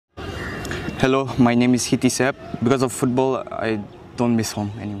Hello, my name is Hiti Seb. Because of football, I don't miss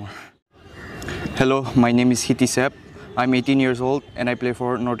home anymore. Hello, my name is Hiti Seb. I'm 18 years old and I play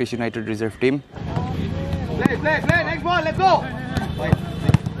for Northeast United reserve team. Play, next ball, let's go!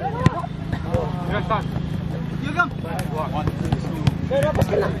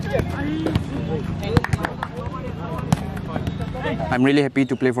 I'm really happy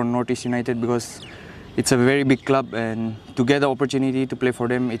to play for Northeast United because it's a very big club, and to get the opportunity to play for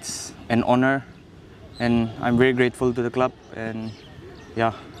them, it's an honor, and I'm very grateful to the club. And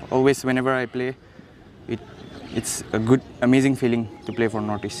yeah, always whenever I play, it's a good, amazing feeling to play for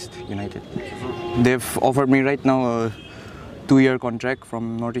Northeast United. They've offered me right now a 2-year contract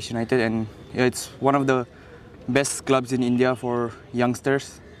from Northeast United, and yeah, it's one of the best clubs in India for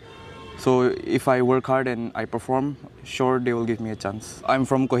youngsters. So if I work hard and I perform, sure they will give me a chance. I'm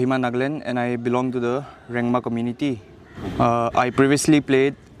from Kohima, Nagaland, and I belong to the Rengma community. I previously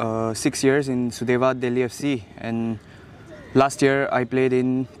played 6 years in Sudeva Delhi FC, and last year I played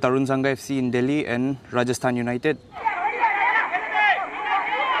in Tarun Sangha FC in Delhi and Rajasthan United.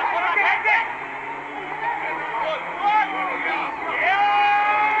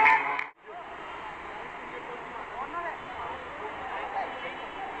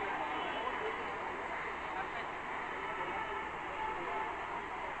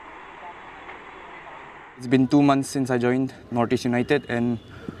 It's been 2 months since I joined Northeast United, and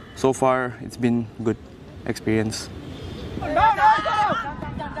so far it's been good experience.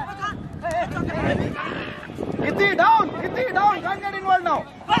 Hiti down, can't get involved now.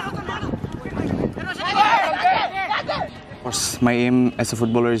 Of course, my aim as a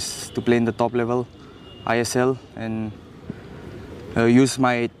footballer is to play in the top level, ISL, and use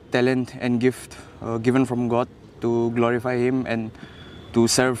my talent and gift given from God to glorify Him and to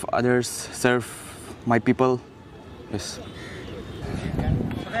serve others, serve my people. Yes.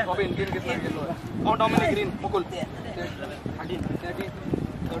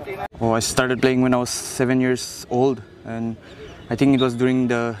 Oh, I started playing when I was 7 years old, and I think it was during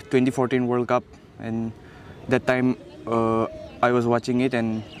the 2014 World Cup, and that time I was watching it,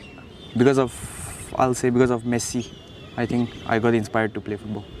 and because of Messi, I think I got inspired to play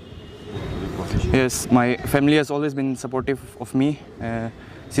football. Yes, my family has always been supportive of me.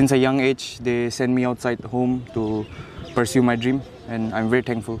 Since a young age, they send me outside home to pursue my dream, and I'm very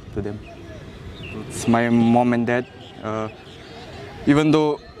thankful to them. It's my mom and dad. Even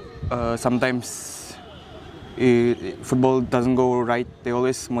though sometimes football doesn't go right, they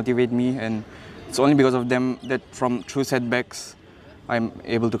always motivate me, and it's only because of them that through setbacks, I'm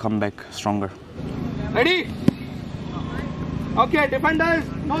able to come back stronger. Ready? Okay, defenders,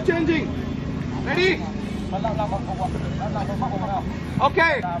 no changing. Ready?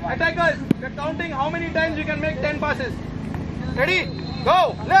 Okay, attackers, we're counting how many times you can make 10 passes. Ready?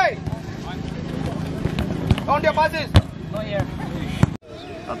 Go, play! Count your passes. No here.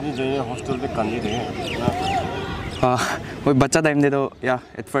 hostel Yeah,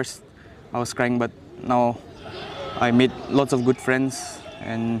 at first I was crying, but now I made lots of good friends,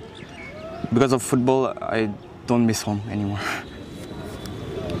 and because of football, I don't miss home anymore.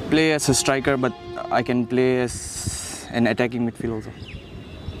 Play as a striker, but I can play as an attacking midfield also.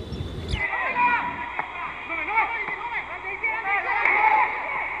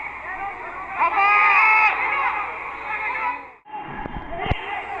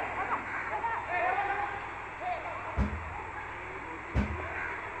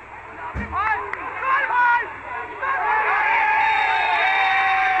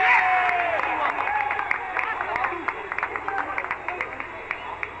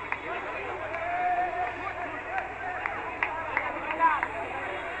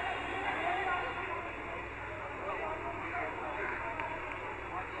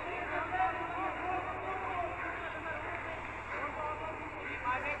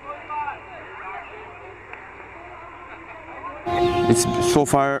 It's so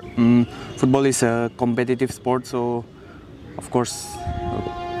far, football is a competitive sport, so of course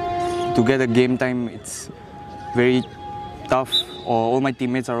to get a game time it's very tough. All my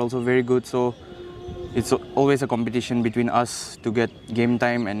teammates are also very good, so it's always a competition between us to get game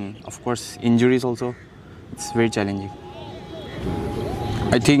time, and of course injuries also. It's very challenging.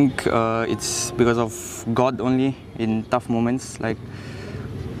 I think it's because of God only in tough moments. Like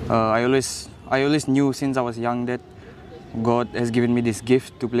I always knew since I was young that God has given me this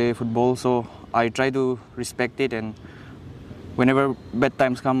gift to play football, so I try to respect it, and whenever bad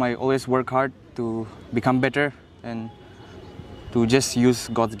times come, I always work hard to become better and to just use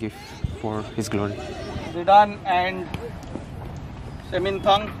God's gift for His glory. Zidane and Semin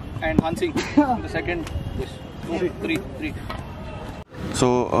Thang and Hansing in the second. 2, 3.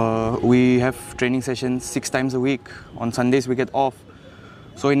 So we have training sessions 6 times a week. On Sundays we get off.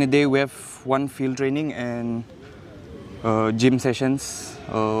 So in a day we have one field training and gym sessions.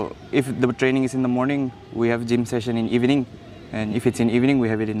 If the training is in the morning, we have gym session in evening, and if it's in evening, we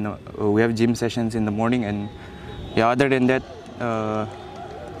have gym sessions in the morning. And yeah, other than that,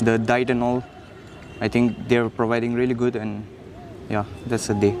 the diet and all, I think they're providing really good. And yeah,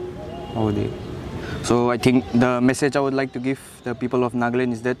 that's a day, our day. So I think the message I would like to give the people of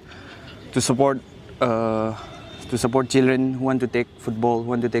Nagaland is that to support children who want to take football, who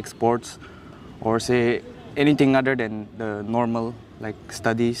want to take sports, or say anything other than the normal, like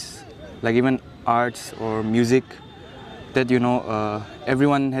studies, like even arts or music, that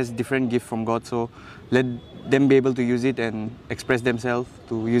everyone has different gift from God, so let them be able to use it and express themselves,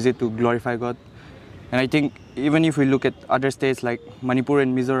 to use it to glorify God. And I think even if we look at other states like Manipur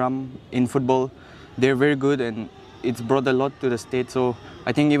and Mizoram in football, they're very good and it's brought a lot to the state. So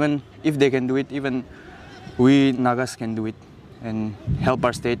I think even if they can do it, even we Nagas can do it and help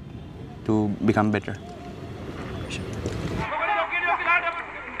our state to become better.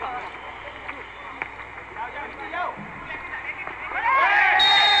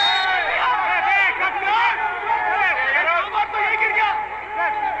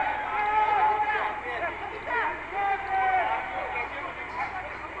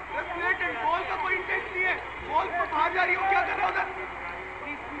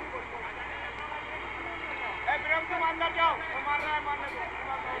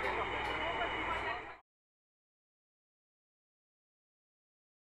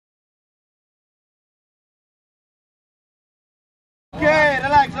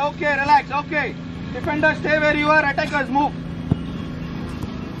 Okay, relax, okay. Defenders, stay where you are, attackers, move.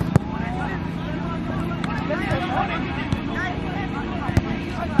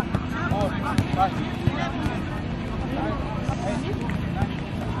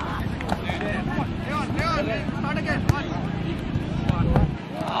 Start again.